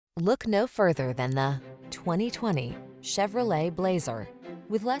Look no further than the 2020 Chevrolet Blazer.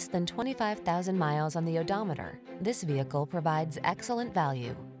 With less than 25,000 miles on the odometer, this vehicle provides excellent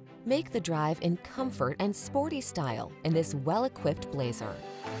value. Make the drive in comfort and sporty style in this well-equipped Blazer.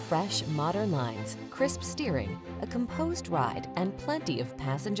 Fresh, modern lines, crisp steering, a composed ride, and plenty of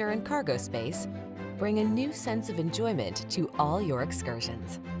passenger and cargo space bring a new sense of enjoyment to all your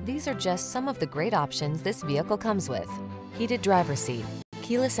excursions. These are just some of the great options this vehicle comes with: heated driver's seat,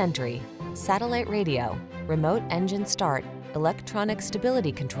 keyless entry, satellite radio, remote engine start, electronic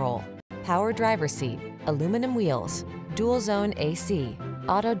stability control, power driver's seat, aluminum wheels, dual zone AC,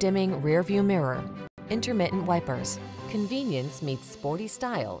 auto dimming rear view mirror, intermittent wipers. Convenience meets sporty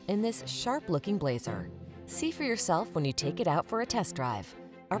style in this sharp looking Blazer. See for yourself when you take it out for a test drive.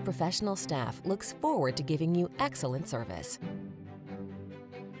 Our professional staff looks forward to giving you excellent service.